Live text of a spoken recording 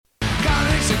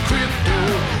and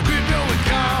crypto and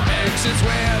comics. It's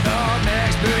where the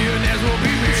next billionaires will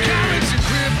be rich. Comics and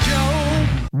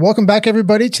crypto. Welcome back,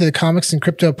 everybody, to the Comics and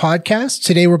Crypto podcast.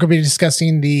 Today, we're going to be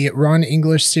discussing the Ron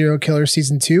English Serial Killer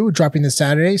Season 2, dropping this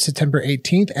Saturday, September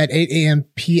 18th at 8 a.m.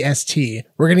 PST.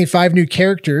 We're getting 5 new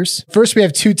characters. First, we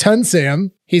have Two Ton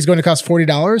Sam. He's going to cost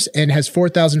 $40 and has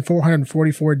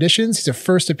 4,444 editions. He's a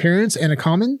first appearance and a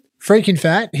common. Franken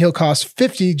Fat, he'll cost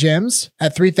 50 gems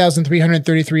at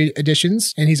 3,333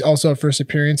 editions, and he's also a first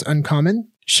appearance uncommon.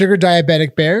 Sugar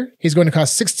Diabetic Bear, he's going to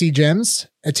cost 60 gems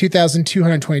at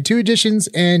 2,222 editions,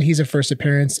 and he's a first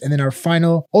appearance. And then our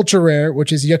final ultra rare,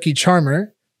 which is Yucky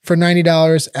Charmer, for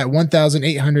 $90 at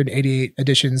 1,888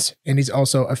 editions, and he's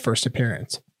also a first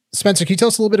appearance. Spencer, can you tell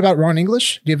us a little bit about Ron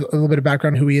English? Do you have a little bit of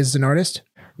background on who he is as an artist?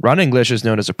 Ron English is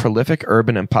known as a prolific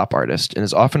urban and pop artist and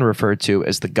is often referred to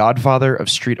as the godfather of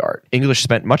street art. English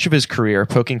spent much of his career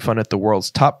poking fun at the world's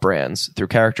top brands through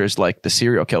characters like the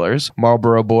Serial Killers,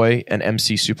 Marlboro Boy, and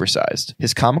MC Supersized.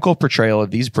 His comical portrayal of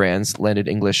these brands landed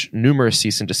English numerous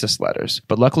cease and desist letters,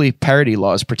 but luckily parody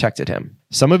laws protected him.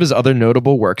 Some of his other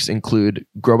notable works include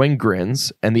Growing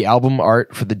Grins and the album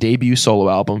art for the debut solo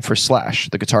album for Slash,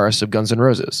 the guitarist of Guns N'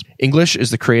 Roses. English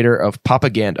is the creator of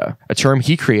Popaganda, a term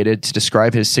he created to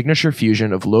describe his signature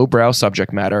fusion of lowbrow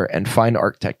subject matter and fine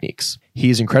art techniques. He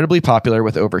is incredibly popular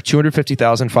with over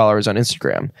 250,000 followers on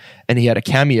Instagram, and he had a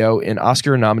cameo in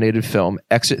Oscar-nominated film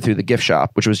Exit Through the Gift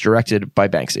Shop, which was directed by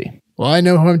Banksy. Well, I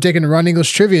know who I'm taking to Ron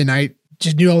English Trivia Night.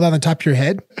 Did you know all that on the top of your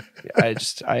head? I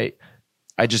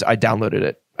downloaded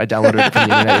it. I downloaded it from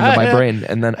the internet into my brain,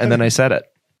 and then I said it.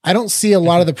 I don't see a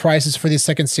lot of the prices for the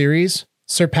second series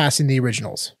surpassing the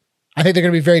originals. I think they're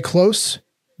going to be very close,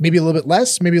 maybe a little bit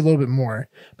less, maybe a little bit more.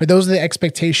 But those are the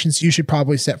expectations you should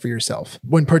probably set for yourself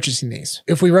when purchasing these.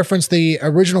 If we reference the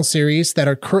original series that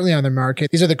are currently on the market,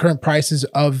 these are the current prices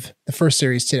of the first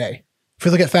series today. If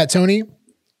we look at Fat Tony,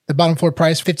 the bottom floor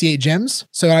price, 58 gems.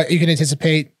 So you can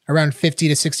anticipate around 50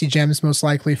 to 60 gems most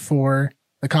likely for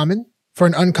the common. For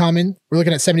an uncommon, we're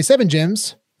looking at 77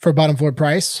 gems for a bottom floor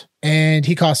price, and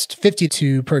he costs 50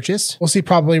 to purchase. We'll see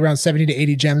probably around 70 to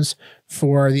 80 gems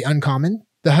for the uncommon.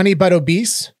 The Honey Butt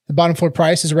Obese, the bottom floor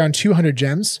price is around 200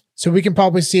 gems. So we can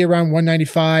probably see around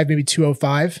 195, maybe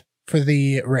 205 for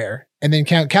the rare. And then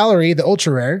Count Calorie, the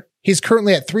ultra rare, he's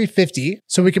currently at 350.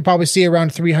 So we can probably see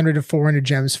around 300 to 400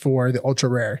 gems for the ultra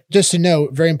rare. Just to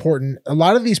note, very important, a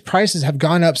lot of these prices have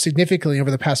gone up significantly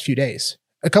over the past few days.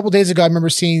 A couple days ago, I remember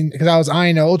seeing, because I was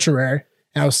eyeing an ultra rare,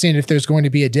 and I was seeing if there's going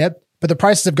to be a dip, but the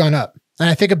prices have gone up. And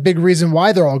I think a big reason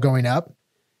why they're all going up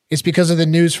is because of the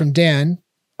news from Dan.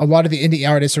 A lot of the indie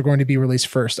artists are going to be released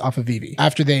first off of Vivi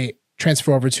after they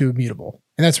transfer over to Mutable.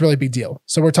 And that's a really big deal.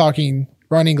 So we're talking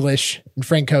Ron English and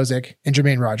Frank Kozik and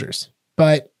Jermaine Rogers.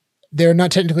 But they're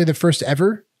not technically the first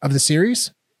ever of the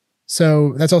series.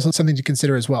 So that's also something to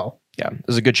consider as well. Yeah,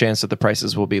 there's a good chance that the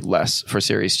prices will be less for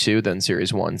Series 2 than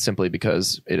Series 1 simply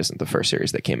because it isn't the first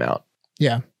series that came out.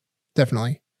 Yeah,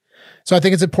 definitely. So I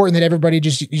think it's important that everybody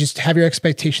just have your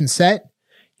expectations set.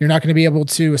 You're not going to be able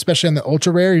to, especially on the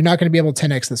ultra rare, you're not going to be able to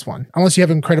 10x this one unless you have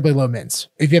incredibly low mints.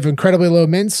 If you have incredibly low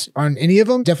mints on any of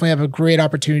them, definitely have a great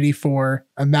opportunity for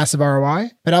a massive ROI.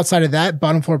 But outside of that,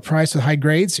 bottom floor price with high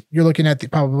grades, you're looking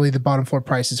at probably the bottom floor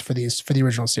prices for the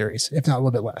original series, if not a little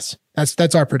bit less.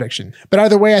 That's our prediction. But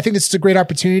either way, I think this is a great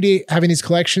opportunity having these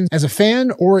collections as a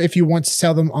fan, or if you want to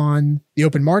sell them on the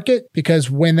open market, because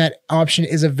when that option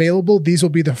is available, these will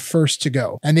be the first to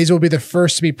go. And these will be the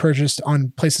first to be purchased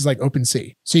on places like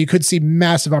OpenSea. So you could see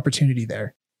massive opportunity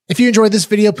there. If you enjoyed this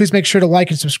video, please make sure to like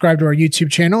and subscribe to our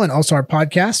YouTube channel and also our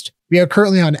podcast. We are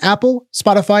currently on Apple,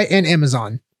 Spotify, and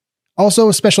Amazon. Also,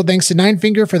 a special thanks to Nine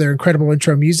Finger for their incredible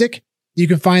intro music. You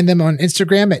can find them on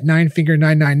Instagram at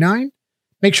ninefinger999.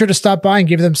 Make sure to stop by and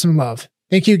give them some love.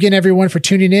 Thank you again, everyone, for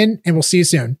tuning in, and we'll see you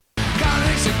soon.